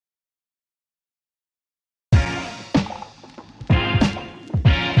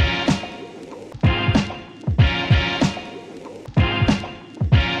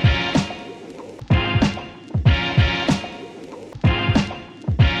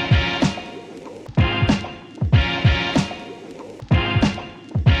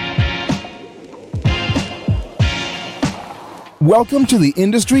Welcome to the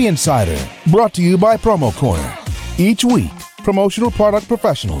Industry Insider, brought to you by Promo Corner. Each week, promotional product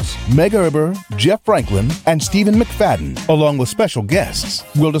professionals Meg Erber, Jeff Franklin, and Stephen McFadden, along with special guests,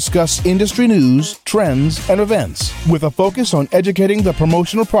 will discuss industry news, trends, and events with a focus on educating the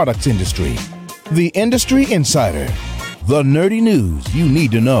promotional products industry. The Industry Insider, the nerdy news you need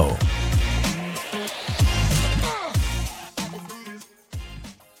to know.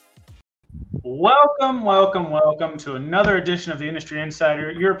 Welcome to another edition of the Industry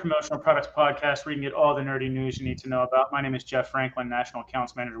Insider, your promotional products podcast where you can get all the nerdy news you need to know about. My name is Jeff Franklin, National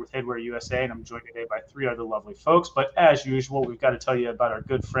Accounts Manager with Headwear USA, and I'm joined today by three other lovely folks. But as usual, we've got to tell you about our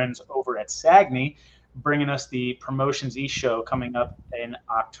good friends over at SAGNY, bringing us the Promotions East show coming up in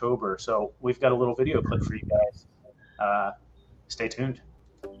October. So we've got a little video clip for you guys. Stay tuned.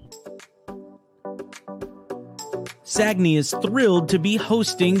 SAGNY is thrilled to be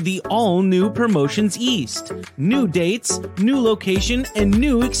hosting the all-new Promotions East. New dates, new location, and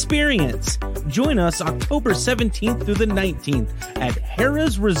new experience. Join us October 17th through the 19th at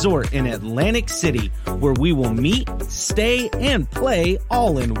Harrah's Resort in Atlantic City, where we will meet, stay, and play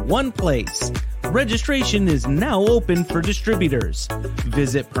all in one place. Registration is now open for distributors.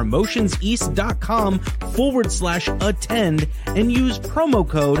 Visit promotionseast.com/attend and use promo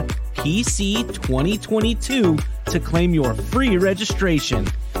code PC2022 to claim your free registration.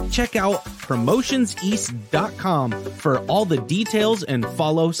 Check out promotionseast.com for all the details and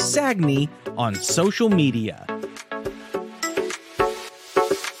follow SAGNY on social media.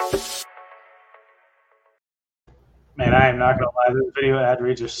 Man, I am not going to lie. This video ad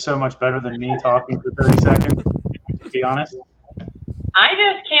reads are so much better than me talking for 30 seconds, to be honest. I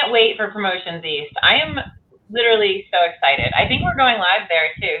just can't wait for Promotions East. I am literally so excited. I think we're going live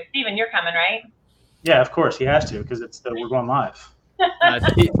there, too. Steven, you're coming, right? Yeah, of course. He has to because we're going live.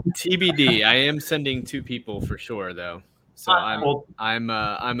 TBD. I am sending two people for sure, though. So awesome. I'm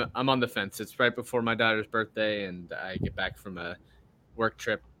on the fence. It's right before my daughter's birthday, and I get back from a work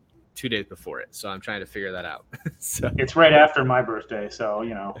trip 2 days before it, so I'm trying to figure that out. So it's right after my birthday, so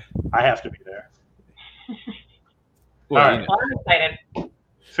I have to be there. Well, all right. Well, I'm excited.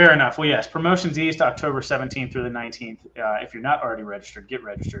 Fair enough. Well, yes, Promotions East, October 17th through the 19th. If you're not already registered, get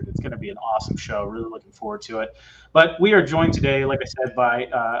registered. It's going to be an awesome show. Really looking forward to it. But we are joined today, like I said,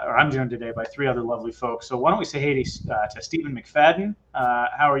 I'm joined today by three other lovely folks. So why don't we say hey to Stephen McFadden?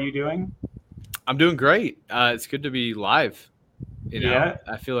 How are you doing? I'm doing great. It's good to be live. Yeah.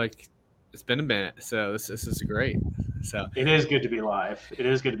 I feel like it's been a minute, so this is great. So it is good to be live.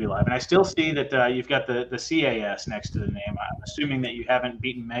 And I still see that you've got the CAS next to the name. I'm assuming that you haven't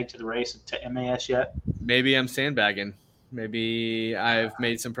beaten Meg to the race to MAS yet. Maybe I'm sandbagging. Maybe I've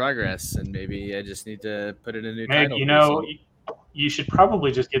made some progress, and maybe I just need to put in a new Meg, title. you should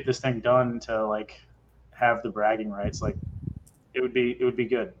probably just get this thing done to have the bragging rights. It would be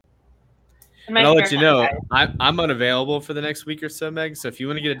good. And I'll let you know, I'm unavailable for the next week or so, Meg. So if you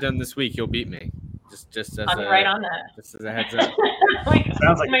want to get it done this week, you'll beat me. Just as right on that. Just as a heads up.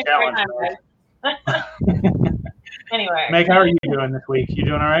 Sounds like a challenge. Anyway, Meg, how are you doing this week? You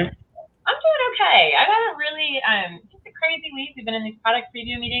doing all right? I'm doing okay. I've had a really just a crazy week. We've been in these product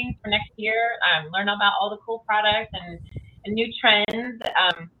preview meetings for next year. Learn about all the cool products and new trends.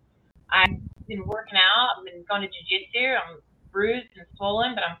 I've been working out. I've been going to jiu-jitsu. I'm bruised and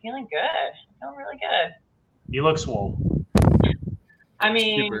swollen, but I'm feeling good. I'm feeling really good. You look swole. I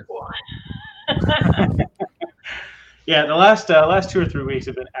mean, yeah, the last 2 or 3 weeks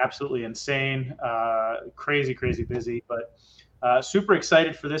have been absolutely insane, crazy busy, but super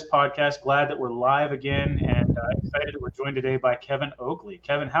excited for this podcast. Glad that we're live again, and excited that we're joined today by Kevin Oakley.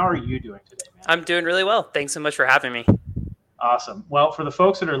 Kevin, how are you doing today, man? I'm doing really well. Thanks so much for having me. Awesome. Well, for the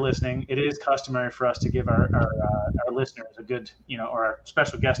folks that are listening, it is customary for us to give our listeners a good, or our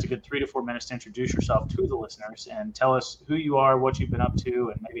special guest a good 3 to 4 minutes to introduce yourself to the listeners and tell us who you are, what you've been up to,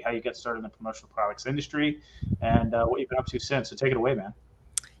 and maybe how you got started in the promotional products industry and what you've been up to since. So take it away, man.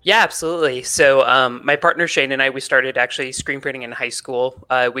 Yeah, absolutely. So my partner Shane and I, we started actually screen printing in high school.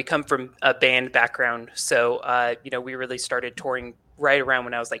 We come from a band background. So, we really started touring right around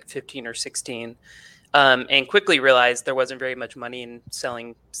when I was like 15 or 16. And quickly realized there wasn't very much money in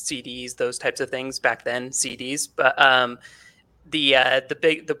selling CDs, those types of things back then, CDs. But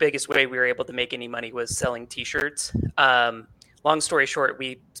the biggest way we were able to make any money was selling T-shirts. Long story short,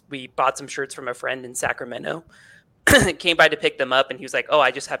 we bought some shirts from a friend in Sacramento, came by to pick them up, and he was like, "Oh,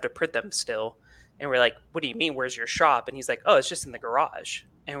 I just have to print them still." And we're like, "What do you mean? Where's your shop?" And he's like, "Oh, it's just in the garage."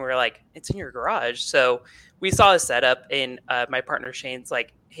 And we're like, "It's in your garage?" So we saw a setup, and my partner Shane's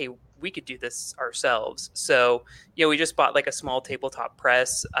like, "Hey, we could do this ourselves." So, we just bought like a small tabletop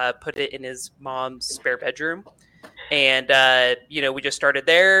press, put it in his mom's spare bedroom, And, we just started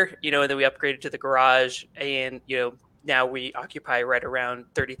there, and then we upgraded to the garage, and, now we occupy right around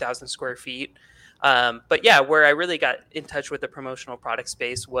 30,000 square feet. But yeah, where I really got in touch with the promotional product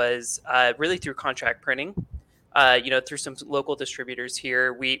space was really through contract printing, through some local distributors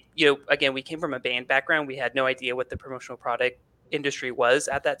here. We, again, we came from a band background. We had no idea what the promotional product industry was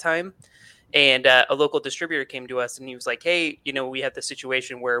at that time. And a local distributor came to us and he was like, hey, we have the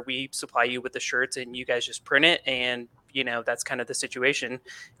situation where we supply you with the shirts and you guys just print it. And, that's kind of the situation. And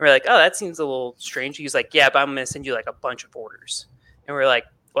we're like, oh, that seems a little strange. He's like, yeah, but I'm going to send you like a bunch of orders. And we're like,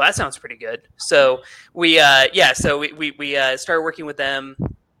 well, that sounds pretty good. So we started working with them.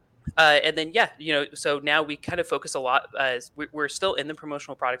 And then, so now we kind of focus a lot. We're still in the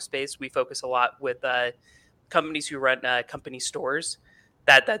promotional product space. We focus a lot with companies who run company stores.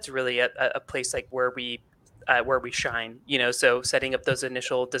 That's really a place like where we shine, so setting up those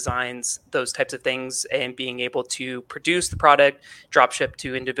initial designs, those types of things, and being able to produce the product, drop ship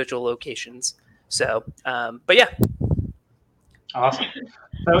to individual locations. So, but yeah. Awesome.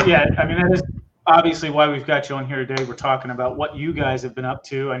 So yeah, I mean, that is obviously why we've got you on here today. We're talking about what you guys have been up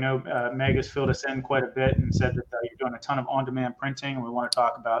to. I know Meg has filled us in quite a bit and said that you're doing a ton of on-demand printing, and we want to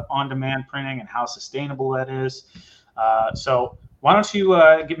talk about on-demand printing and how sustainable that is. So why don't you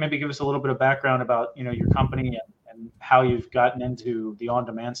maybe give us a little bit of background about your company and how you've gotten into the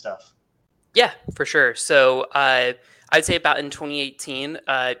on-demand stuff? Yeah, for sure. So I'd say about in 2018,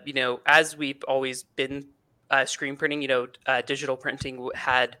 as we've always been screen printing, digital printing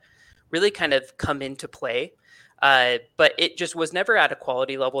had really kind of come into play, but it just was never at a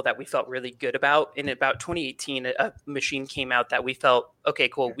quality level that we felt really good about. In about 2018, a machine came out that we felt, okay,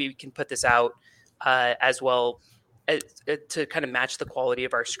 cool, we can put this out as well to kind of match the quality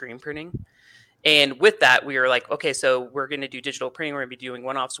of our screen printing. And with that, we were like, okay, so we're going to do digital printing. We're going to be doing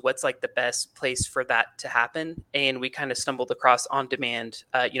one-offs. What's like the best place for that to happen? And we kind of stumbled across on-demand,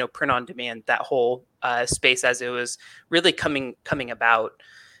 print on demand, that whole space as it was really coming about.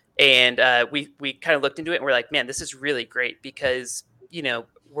 And we kind of looked into it and we're like, man, this is really great because,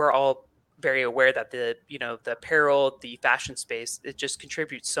 we're all very aware that the apparel, the fashion space, it just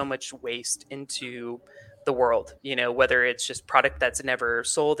contributes so much waste into the world, whether it's just product that's never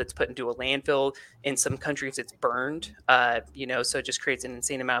sold, it's put into a landfill. In some countries it's burned, so it just creates an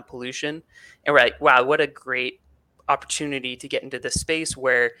insane amount of pollution. And we're like, wow, what a great opportunity to get into this space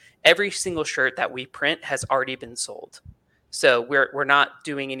where every single shirt that we print has already been sold. So we're not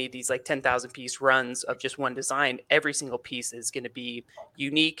doing any of these like 10,000 piece runs of just one design. Every single piece is going to be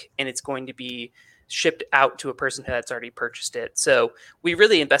unique and it's going to be shipped out to a person that's already purchased it. So we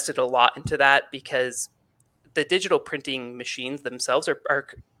really invested a lot into that because the digital printing machines themselves are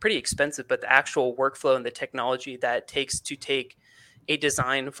pretty expensive, but the actual workflow and the technology that it takes to take a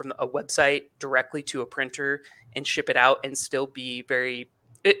design from a website directly to a printer and ship it out and still be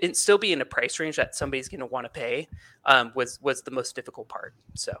in a price range that somebody's going to want to pay was the most difficult part.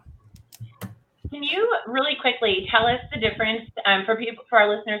 So, can you really quickly tell us the difference for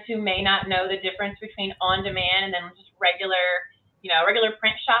our listeners who may not know the difference between on demand and then just regular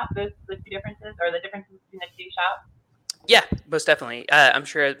print shop, those two differences, or the differences between the two shops? Yeah, most definitely. I'm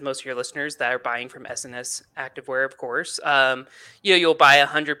sure most of your listeners that are buying from SNS Activewear, of course, you'll buy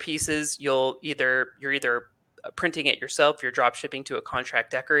 100 pieces. You're either printing it yourself, you're drop shipping to a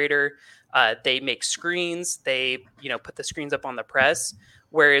contract decorator. They make screens. They put the screens up on the press.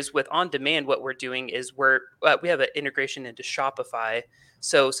 Whereas with on demand, what we're doing is we have an integration into Shopify.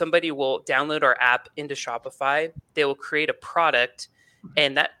 So somebody will download our app into Shopify. They will create a product,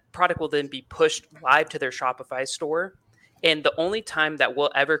 and that product will then be pushed live to their Shopify store. And the only time that we'll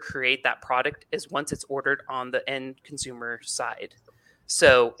ever create that product is once it's ordered on the end consumer side.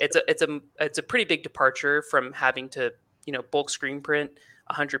 So it's a pretty big departure from having to bulk screen print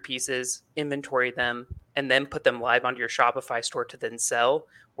 100 pieces, inventory them, and then put them live onto your Shopify store to then sell.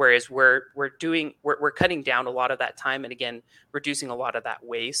 Whereas we're cutting down a lot of that time and again reducing a lot of that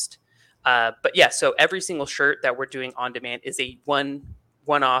waste. But yeah, so every single shirt that we're doing on demand is a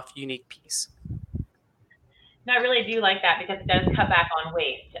one-off unique piece. No, I really do like that because it does cut back on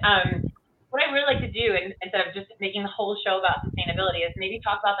waste. What I really like to do, instead of just making the whole show about sustainability, is maybe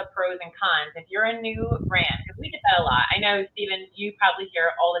talk about the pros and cons. If you're a new brand, because we get that a lot. I know, Stephen, you probably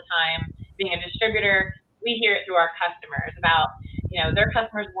hear it all the time. Being a distributor, we hear it through our customers about, their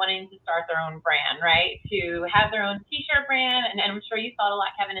customers wanting to start their own brand, right? To have their own t-shirt brand. And I'm sure you saw it a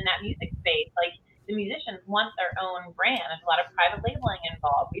lot, Kevin, in that music space. Like, the musicians want their own brand. There's a lot of private labeling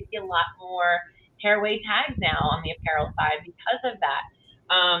involved. We see a lot more tearaway tags now on the apparel side because of that.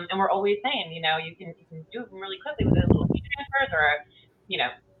 And we're always saying, you can do it really quickly with those little heat transfers or,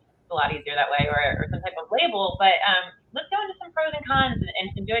 a lot easier that way, or some type of label. But let's go into some pros and cons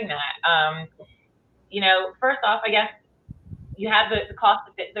in doing that. First off, I guess you have the cost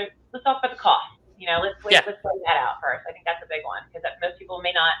of it. Let's talk about the cost. Let's lay that out first. I think that's a big one because most people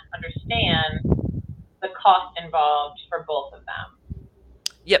may not understand the cost involved for both of them.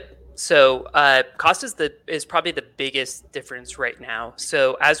 Yep. So cost is probably the biggest difference right now.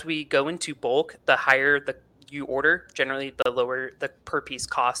 So as we go into bulk, the higher you order, generally the lower the per piece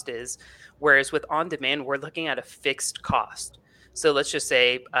cost is. Whereas with on demand, we're looking at a fixed cost. So let's just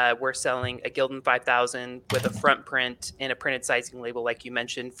say we're selling a Gildan 5000 with a front print and a printed sizing label, like you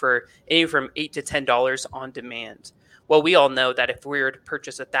mentioned, for anywhere from $8 to $10 on demand. Well, we all know that if we were to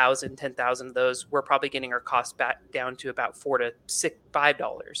purchase 1,000, 10,000 of those, we're probably getting our cost back down to about $4 to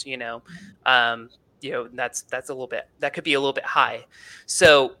 $5. That's a little bit, that could be a little bit high.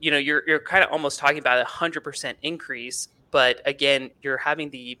 So you're kind of almost talking about 100% increase. But again, you're having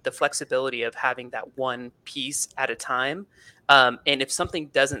the flexibility of having that one piece at a time. And if something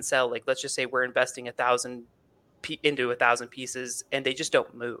doesn't sell, like let's just say we're investing 1,000 into 1,000 pieces and they just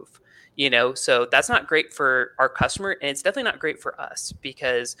don't move, so that's not great for our customer. And it's definitely not great for us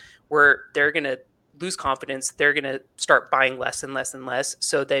because they're going to lose confidence. They're going to start buying less and less and less.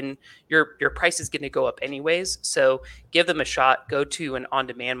 So then your price is going to go up anyways. So give them a shot, go to an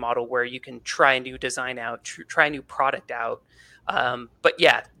on-demand model where you can try a new design out, try a new product out. But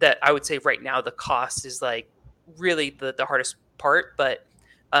yeah, that I would say right now, the cost is like really the hardest part, but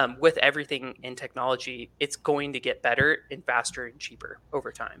with everything in technology, it's going to get better and faster and cheaper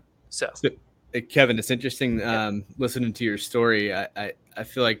over time. So Kevin, it's interesting listening to your story. I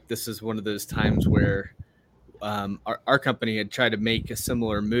feel like this is one of those times where our company had tried to make a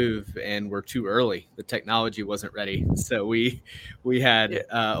similar move and we're too early. The technology wasn't ready. So we had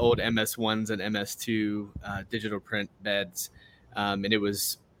old MS1s and MS2 digital print beds. And it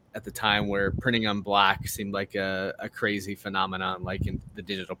was at the time where printing on black seemed like a crazy phenomenon, like in the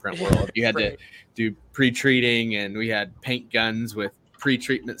digital print world. You had to do pre-treating and we had paint guns with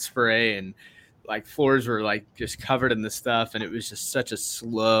pre-treatment spray and like floors were like just covered in the stuff. And it was just such a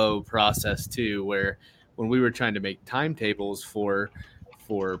slow process too, where when we were trying to make timetables for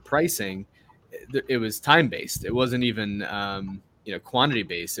pricing, it was time-based. It wasn't even,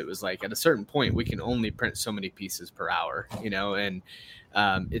 quantity-based. It was like at a certain point, we can only print so many pieces per hour, and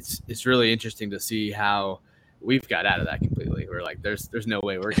it's really interesting to see how we've got out of that completely. We're like, there's no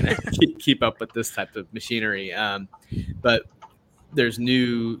way we're going to keep up with this type of machinery. But there's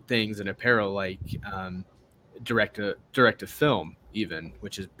new things in apparel like direct to film even,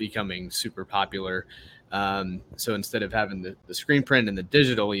 which is becoming super popular. So instead of having the screen print and the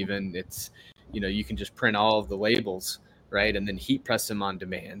digital even, it's, you can just print all of the labels, right? And then heat press them on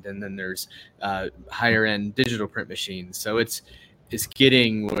demand. And then there's higher end digital print machines. So it's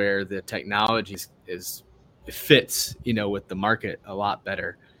getting where the technology fits, with the market a lot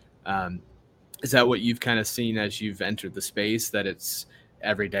better. Is that what you've kind of seen as you've entered the space, that it's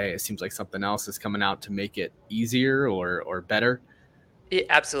every day, it seems like something else is coming out to make it easier or better?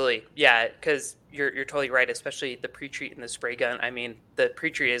 Absolutely. Yeah. Cause you're totally right. Especially the pre-treat and the spray gun. I mean, the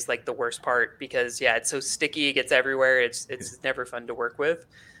pre-treat is like the worst part because it's so sticky. It gets everywhere. It's never fun to work with.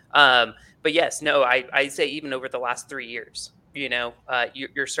 But yes, no, I say even over the last 3 years,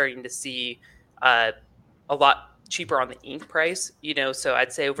 you're starting to see a lot cheaper on the ink price, so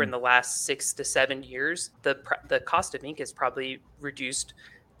I'd say over in the last 6 to 7 years, the cost of ink is probably reduced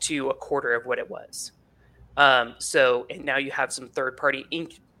to a quarter of what it was. And now you have some third-party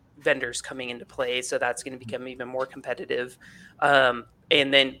ink vendors coming into play, so that's going to become even more competitive. And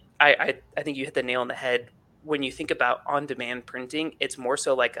then I think you hit the nail on the head. When you think about on-demand printing, it's more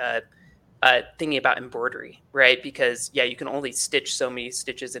so like thinking about embroidery, right? Because you can only stitch so many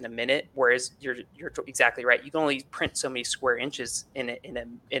stitches in a minute, whereas you're exactly right. You can only print so many square inches in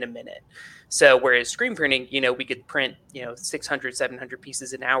a minute. So whereas screen printing, we could print 600, 700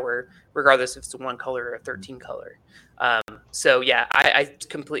 pieces an hour, regardless if it's a 1 color or a 13 color. I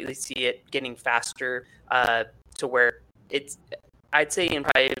completely see it getting faster to where I'd say in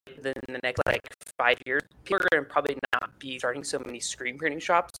probably the next 5 years, people are going to probably not be starting so many screen printing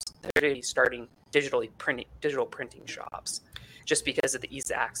shops. They're going to be starting digital printing shops, just because of the ease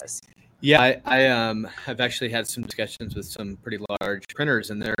of access. Yeah, I have actually had some discussions with some pretty large printers,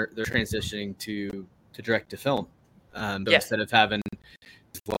 and they're transitioning to direct to film. Instead of having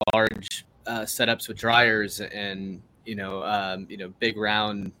large setups with dryers and big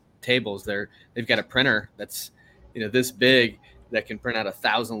round tables, they've got a printer that's this big, that can print out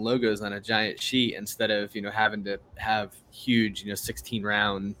 1,000 logos on a giant sheet instead of, having to have huge, 16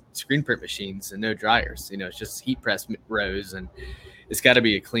 round screen print machines and no dryers. It's just heat press rows, and it's got to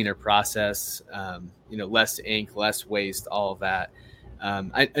be a cleaner process, less ink, less waste, all of that.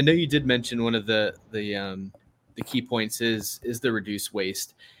 I know you did mention one of the key points is the reduced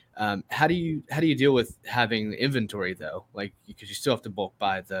waste. How do you deal with having inventory though? Like, because you still have to bulk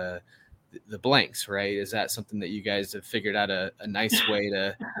buy the blanks, right? Is that something that you guys have figured out a nice way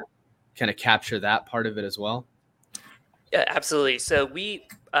to kind of capture that part of it as well? Yeah, absolutely. So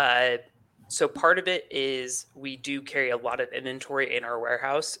so part of it is we do carry a lot of inventory in our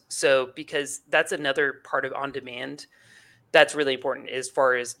warehouse. So because that's another part of on demand that's really important as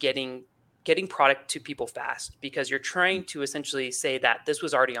far as getting product to people fast, because you're trying to essentially say that this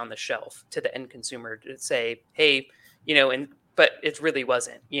was already on the shelf to the end consumer to say, hey, but it really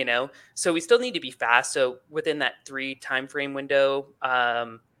wasn't, so we still need to be fast. So within that 3 time frame window,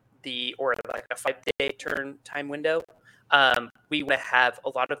 or like a 5-day turn time window, we want to have a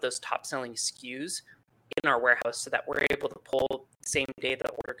lot of those top selling SKUs in our warehouse so that we're able to pull the same day the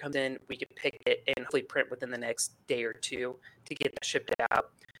order comes in. We can pick it and hopefully print within the next day or 2 to get that shipped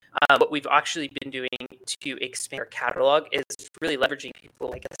out. What we've actually been doing to expand our catalog is really leveraging people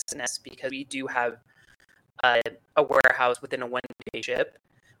like SNS, because we do have a warehouse within a 1-day ship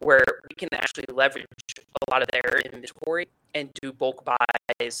where we can actually leverage a lot of their inventory and do bulk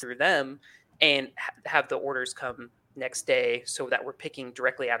buys through them and have the orders come next day, so that we're picking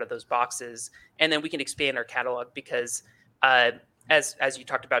directly out of those boxes. And then we can expand our catalog, because as you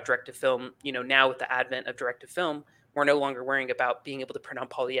talked about direct to film, now with the advent of direct to film, we're no longer worrying about being able to print on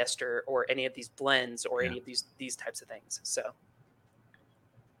polyester or any of these blends or any of these types of things. So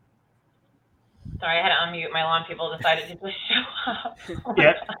sorry, I had to unmute. My lawn people decided to just show up.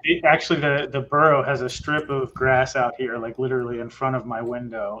 Actually, the borough has a strip of grass out here, like literally in front of my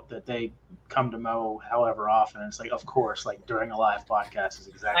window, that they come to mow however often. It's like, of course, like during a live podcast is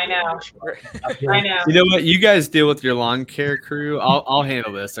exactly. I know. I know. You know what? You guys deal with your lawn care crew. I'll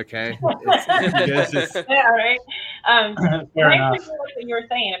handle this. Okay. Yeah. Right. Fair enough. What you were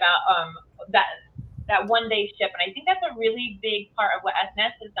saying about that 1-day ship, and I think that's a really big part of what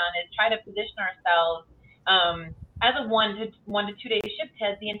SNS has done, is try to position ourselves as a 1 to 2 day ship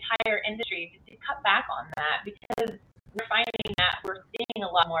to the entire industry, to cut back on that, because we're finding that we're seeing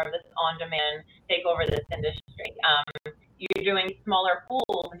a lot more of this on demand take over this industry. You're doing smaller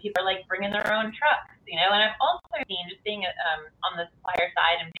pools, and people are like bringing their own trucks, and I've also seen, just being on the supplier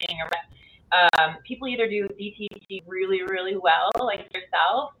side and being a rep, people either do DTG really, really well, like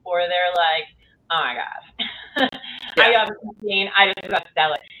yourself, or they're like, oh my gosh, I got a machine, I just got to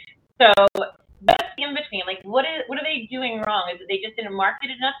sell it. So that's the in between. Like, what are they doing wrong? Is it they just didn't market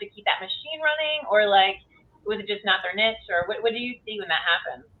it enough to keep that machine running, or like was it just not their niche, or what do you see when that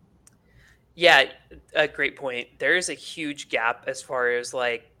happens? Yeah, a great point. There is a huge gap as far as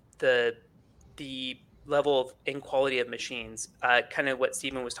like the level of quality of machines. Kind of what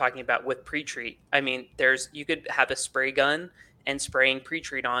Stephen was talking about with pre-treat. I mean, you could have a spray gun and spraying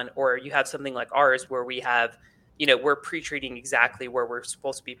pre-treat on, or you have something like ours where we have, we're pre-treating exactly where we're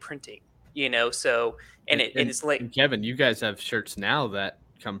supposed to be printing, so, and it is like, and Kevin, you guys have shirts now that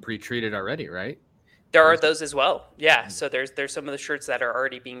come pre-treated already, right? There are those as well. Yeah. So there's some of the shirts that are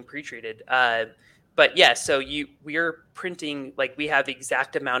already being pre-treated. But yeah, so we're printing, like we have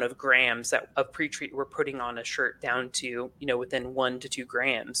exact amount of grams of pre-treat we're putting on a shirt down to, within 1 to 2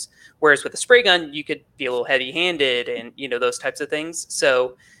 grams. Whereas with a spray gun, you could be a little heavy handed and, those types of things.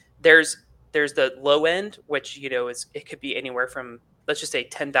 So there's the low end, which, it could be anywhere from, let's just say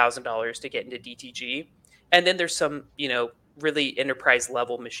 $10,000 to get into DTG. And then there's some, really enterprise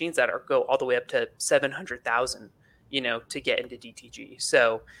level machines that go all the way up to 700,000, to get into DTG.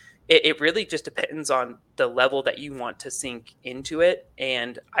 So it really just depends on the level that you want to sink into it.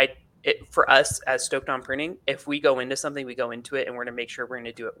 And for us as Stoked On Printing, if we go into something, we go into it and we're going to make sure we're going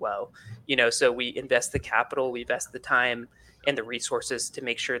to do it well. So we invest the capital, we invest the time and the resources to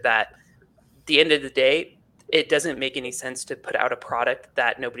make sure that at the end of the day, it doesn't make any sense to put out a product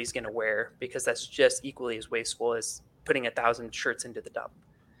that nobody's going to wear, because that's just equally as wasteful as putting 1,000 shirts into the dump,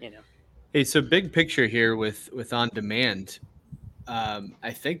 Hey, so big picture here with on demand.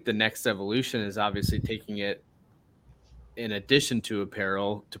 I think the next evolution is obviously taking it, in addition to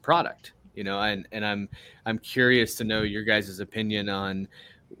apparel, to product, and I'm curious to know your guys' opinion on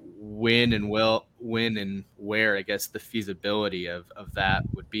when and where, I guess, the feasibility of that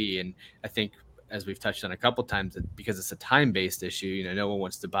would be. And I think, as we've touched on a couple times, that because it's a time-based issue, no one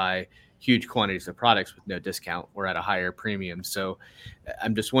wants to buy huge quantities of products with no discount or at a higher premium. So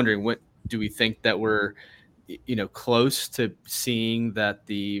I'm just wondering, what do we think that we're, close to seeing that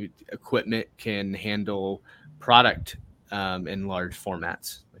the equipment can handle product in large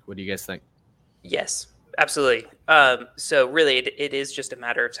formats. Like, what do you guys think? Yes, absolutely. So really, it is just a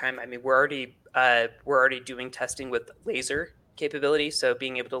matter of time. I mean, we're already doing testing with laser capability. So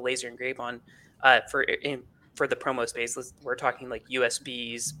being able to laser engrave on for the promo space, we're talking like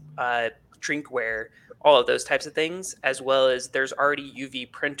USBs, drinkware, all of those types of things, as well as there's already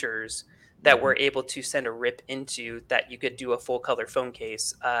UV printers that we're able to send a rip into that you could do a full color phone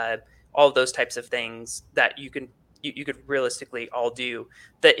case, all of those types of things that you could realistically all do.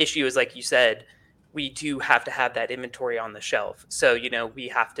 The issue is, like you said, we do have to have that inventory on the shelf. So, we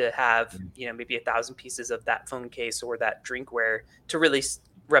have to have, maybe 1,000 pieces of that phone case or that drinkware to really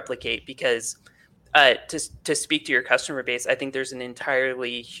replicate, because to speak to your customer base, I think there's an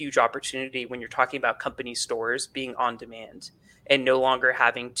entirely huge opportunity when you're talking about company stores being on demand and no longer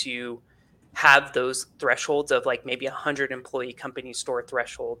having to have those thresholds of like maybe 100 employee company store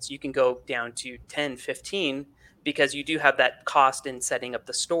thresholds. You can go down to 10, 15, because you do have that cost in setting up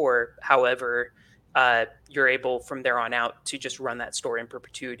the store. However, you're able from there on out to just run that store in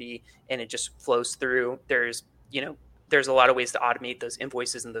perpetuity, and it just flows through. There's a lot of ways to automate those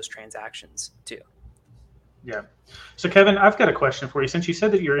invoices and those transactions too. Yeah. So Kevin, I've got a question for you. Since you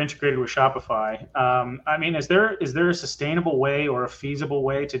said that you're integrated with Shopify, I mean, is there a sustainable way or a feasible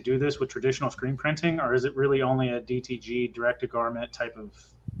way to do this with traditional screen printing, or is it really only a DTG, direct to garment type of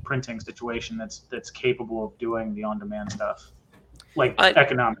printing situation that's capable of doing the on-demand stuff, like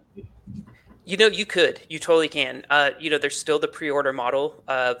economically? You totally can. There's still the pre-order model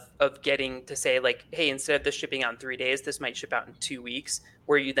of getting to say like, hey, instead of this shipping out in 3 days, this might ship out in 2 weeks,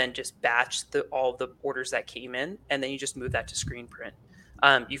 where you then just batch all the orders that came in, and then you just move that to screen print.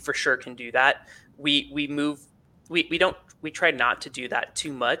 You for sure can do that. We try not to do that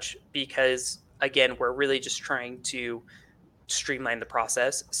too much, because again, we're really just trying to streamline the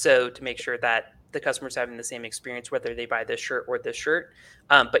process. So to make sure that the customer's having the same experience, whether they buy this shirt or this shirt.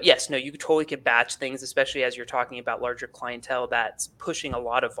 But yes, no, you totally can batch things, especially as you're talking about larger clientele that's pushing a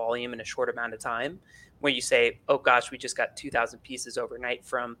lot of volume in a short amount of time. When you say, oh gosh, we just got 2,000 pieces overnight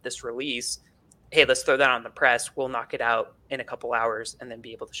from this release. Hey, let's throw that on the press. We'll knock it out in a couple hours and then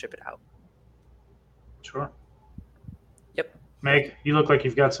be able to ship it out. Sure. Yep. Meg, you look like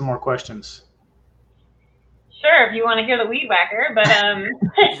you've got some more questions. Sure, if you want to hear the weed whacker, but so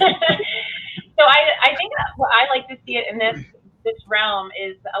I think that what I like to see it in this realm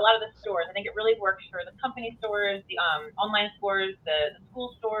is a lot of the stores. I think it really works for the company stores, the online stores, the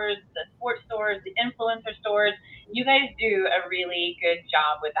school stores, the sports stores, the influencer stores. You guys do a really good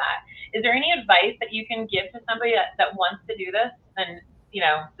job with that. Is there any advice that you can give to somebody that wants to do this, and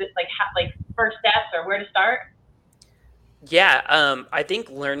like first steps or where to start? Yeah, I think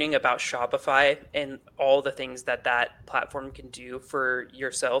learning about Shopify and all the things that platform can do for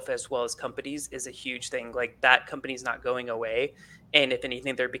yourself as well as companies is a huge thing. Like, that company's not going away, and if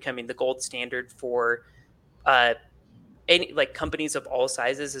anything, they're becoming the gold standard for any like companies of all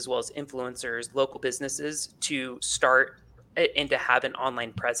sizes, as well as influencers, local businesses, to start and to have an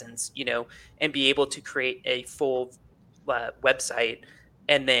online presence, and be able to create a full website,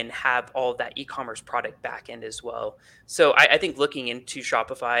 and then have all of that e-commerce product backend as well. So I think looking into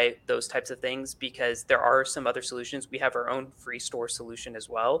Shopify, those types of things, because there are some other solutions. We have our own free store solution as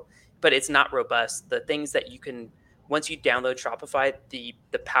well, but it's not robust. The things that you can, once you download Shopify, the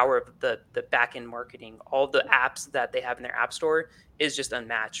power of the backend marketing, all the apps that they have in their app store is just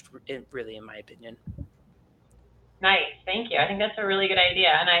unmatched, really, in my opinion. Nice, thank you. I think that's a really good idea.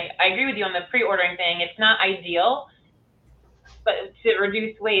 And I agree with you on the pre-ordering thing. It's not ideal, but to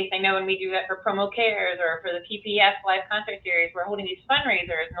reduce waste. I know when we do that for Promo Cares or for the PPF live concert series, we're holding these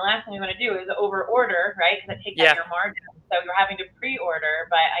fundraisers, and the last thing we want to do is over order, right? Because it takes out your margin. So you're having to pre-order,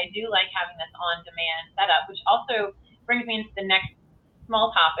 but I do like having this on-demand setup, which also brings me into the next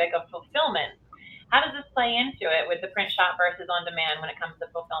small topic of fulfillment. How does this play into it with the print shop versus on-demand when it comes to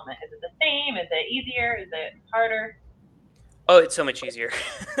fulfillment? Is it the same? Is it easier? Is it harder? Oh, it's so much easier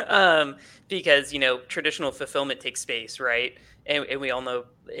because, traditional fulfillment takes space, right? And we all know,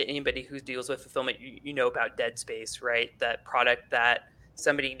 anybody who deals with fulfillment, you know about dead space, right? That product that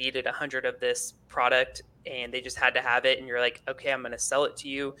somebody needed 100 of this product and they just had to have it. And you're like, okay, I'm going to sell it to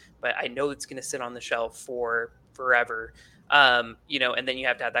you, but I know it's going to sit on the shelf for forever. And then you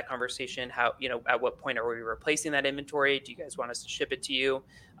have to have that conversation. How, at what point are we replacing that inventory? Do you guys want us to ship it to you?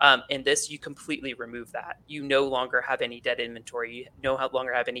 And this, you completely remove that. You no longer have any dead inventory. You no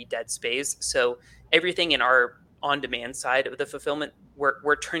longer have any dead space. So everything in our on-demand side of the fulfillment,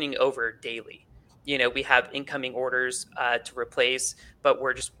 we're turning over daily. we have incoming orders to replace, but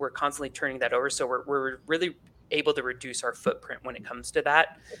we're constantly turning that over. So we're really able to reduce our footprint when it comes to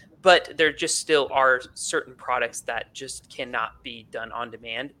that. But there just still are certain products that just cannot be done on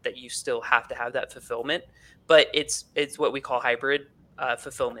demand, that you still have to have that fulfillment. But it's what we call hybrid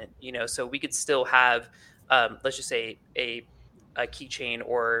fulfillment. So we could still have, let's just say a keychain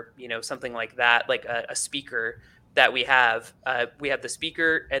or something like that, like a speaker that we have the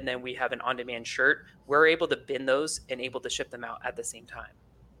speaker, and then we have an on-demand shirt. We're able to bin those and able to ship them out at the same time.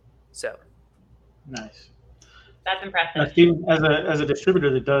 So nice. That's impressive. Now, Steve, as a distributor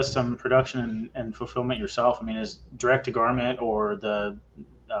that does some production and fulfillment yourself, I mean, is direct to garment or the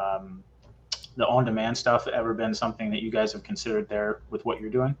on-demand stuff ever been something that you guys have considered there with what you're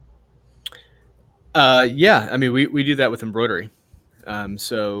doing? Yeah, I mean, we do that with embroidery.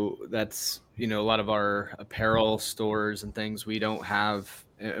 So that's, a lot of our apparel stores and things we don't have,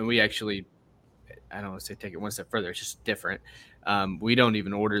 and we actually, I don't want to say take it one step further, it's just different. We don't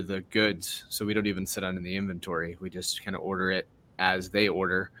even order the goods, so we don't even sit on in the inventory. We just kind of order it as they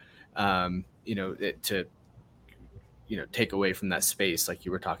order, to take away from that space like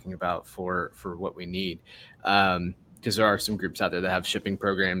you were talking about for what we need. Because there are some groups out there that have shipping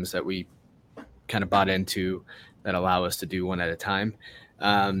programs that we kind of bought into that allow us to do one at a time.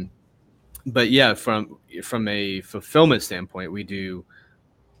 But yeah, from a fulfillment standpoint, we do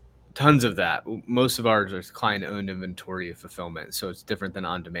tons of that. Most of ours are client-owned inventory of fulfillment, so it's different than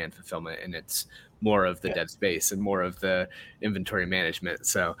on-demand fulfillment, and it's more of the dead space and more of the inventory management.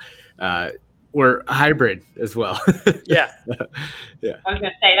 So we're hybrid as well. Yeah. Yeah. I was going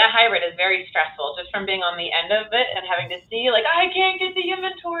to say that hybrid is very stressful, just from being on the end of it and having to see, like, I can't get the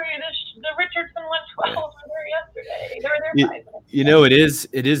inventory. The Richardson 112s were there yesterday. They were there 5 minutes.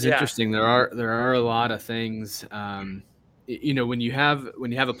 It is interesting. There are a lot of things. When you have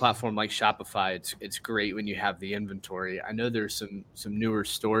a platform like Shopify, it's great when you have the inventory. I know there's some newer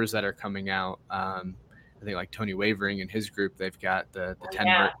stores that are coming out. I think like Tony Wavering and his group, they've got the 10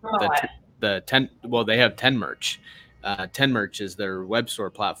 they have 10 merch. 10 merch is their web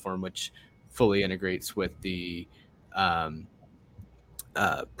store platform, which fully integrates with the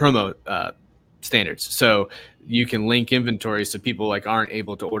promo standards. So you can link inventory so people aren't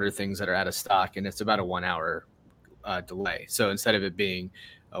able to order things that are out of stock, and it's about a 1 hour delay. So instead of it being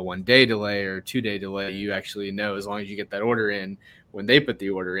a 1 day delay or 2 day delay, you actually know as long as you get that order in when they put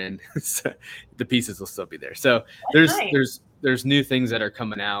the order in, the pieces will still be there. So there's new things that are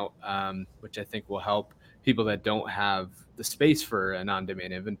coming out, which I think will help people that don't have the space for an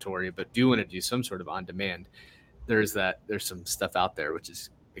on-demand inventory, but do want to do some sort of on-demand. There's some stuff out there, which is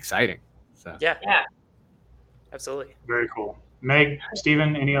exciting. So yeah, absolutely. Very cool. Meg,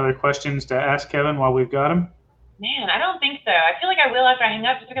 Steven, any other questions to ask Kevin while we've got him? Man, I don't think so. I feel like I will after I hang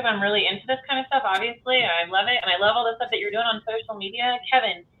up, just because I'm really into this kind of stuff, obviously. I love it, and I love all the stuff that you're doing on social media.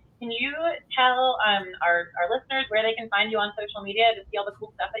 Kevin, can you tell our listeners where they can find you on social media to see all the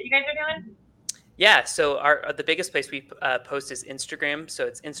cool stuff that you guys are doing? Yeah, so the biggest place we post is Instagram. So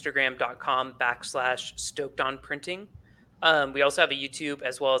it's instagram.com/StokedOnPrinting. We also have a YouTube,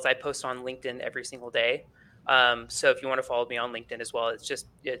 as well as I post on LinkedIn every single day. So if you want to follow me on LinkedIn as well, it's just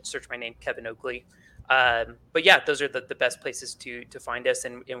search my name, Kevin Oakley. But yeah, those are the best places to find us.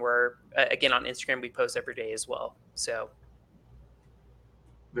 And we're, again, on Instagram, we post every day as well. So.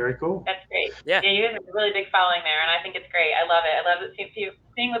 Very cool. That's great. Yeah, you guys have a really big following there, and I think it's great. I love it. I love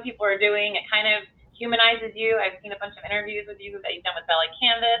seeing what people are doing. It kind of humanizes you. I've seen a bunch of interviews with you that you've done with Belly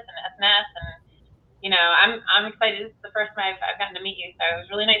Canvas and SNS, and I'm excited. This is the first time I've gotten to meet you, so it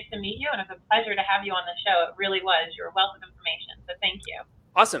was really nice to meet you, and it was a pleasure to have you on the show. It really was. You're a wealth of information, so thank you.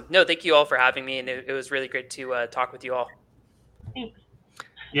 Awesome. No, thank you all for having me, and it was really great to talk with you all. Thanks.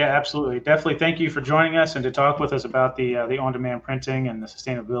 Yeah, absolutely. Definitely. Thank you for joining us and to talk with us about the on-demand printing and the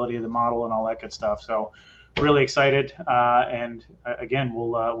sustainability of the model and all that good stuff. So really excited. And again,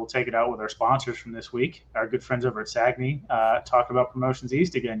 we'll take it out with our sponsors from this week. Our good friends over at Sagny talking about Promotions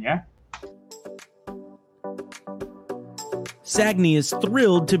East again. Yeah. Sagny is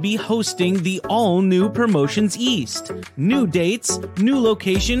thrilled to be hosting the all-new Promotions East. New dates, new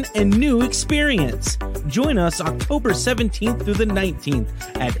location, and new experience. Join us October 17th through the 19th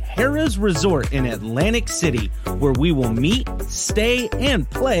at Harrah's Resort in Atlantic City, where we will meet, stay, and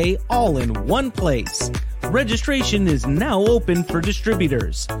play all in one place. Registration is now open for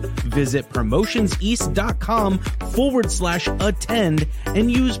distributors. Visit promotionseast.com/attend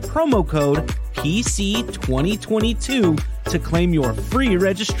and use promo code PC2022 to claim your free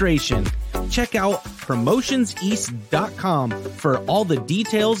registration. Check out promotionseast.com for all the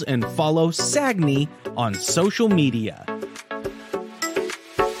details and follow Sagny on social media.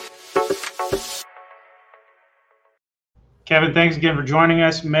 Kevin, thanks again for joining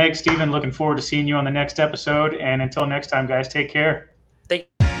us. Meg, Stephen, looking forward to seeing you on the next episode. And until next time, guys, take care.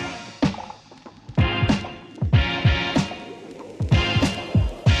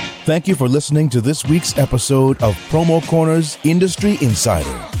 Thank you for listening to this week's episode of Promo Corner's Industry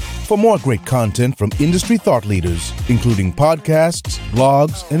Insider. For more great content from industry thought leaders, including podcasts,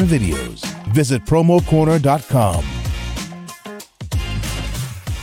 blogs, and videos, visit promocorner.com.